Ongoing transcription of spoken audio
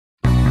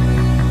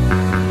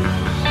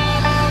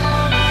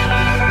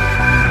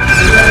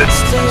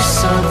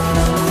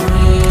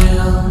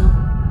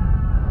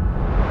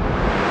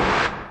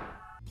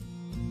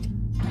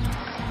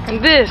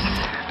this?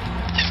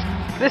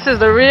 This is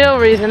the real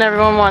reason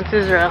everyone wants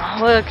Israel.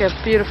 Look at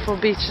beautiful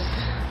beaches.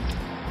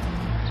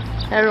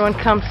 Everyone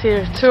comes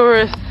here,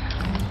 tourists.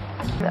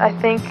 I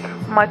think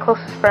my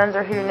closest friends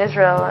are here in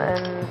Israel,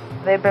 and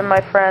they've been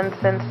my friends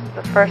since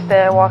the first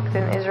day I walked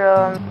in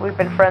Israel, and we've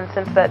been friends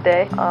since that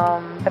day.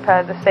 I've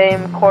had the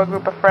same core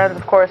group of friends,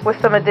 of course, with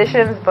some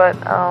additions, but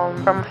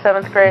from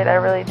 7th grade I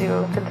really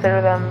do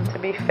consider them to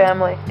be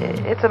family.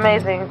 It's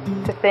amazing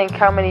to think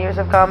how many years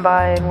have gone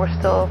by and we're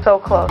still so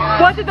close.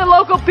 What did the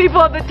local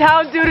people of the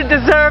town do to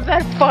deserve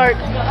that fart?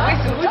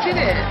 Who did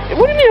it?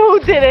 What do you mean who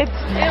did it?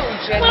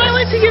 Well, I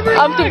went to give her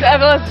a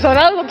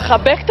הזונה הזאת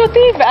מחבקת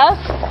אותי ואז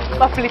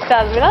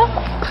מפליצה, מבינה?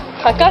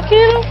 חכה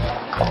כאילו?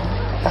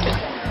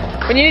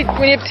 When you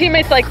have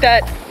teammates like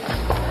that,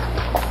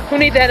 who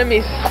needs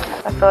enemies?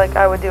 I feel like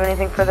I would do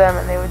anything for them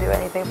and they would do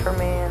anything for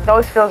me, and it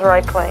always feels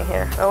right playing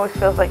here. It always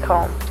feels like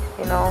home,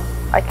 you know?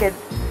 I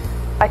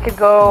could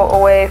go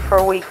away for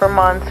a week, for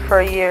months, for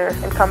a year,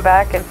 and come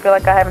back and feel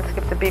like I haven't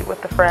skipped a beat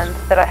with the friends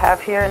that I have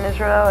here in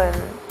Israel, and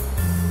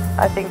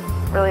I think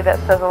really that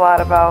says a lot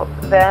about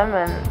them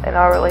and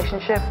our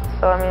relationship.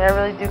 So I mean, I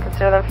really do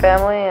consider them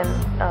family, and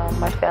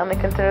my family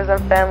considers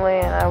them family,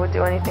 and I would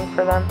do anything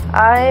for them.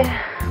 I'm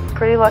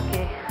pretty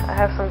lucky. I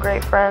have some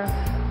great friends,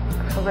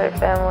 some great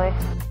family.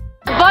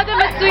 כבוד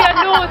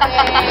המצוינות!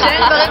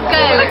 שאין דברים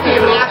כאלה,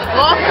 כאילו,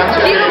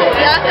 כאילו,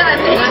 יאללה,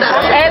 תשמע.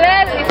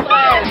 אלה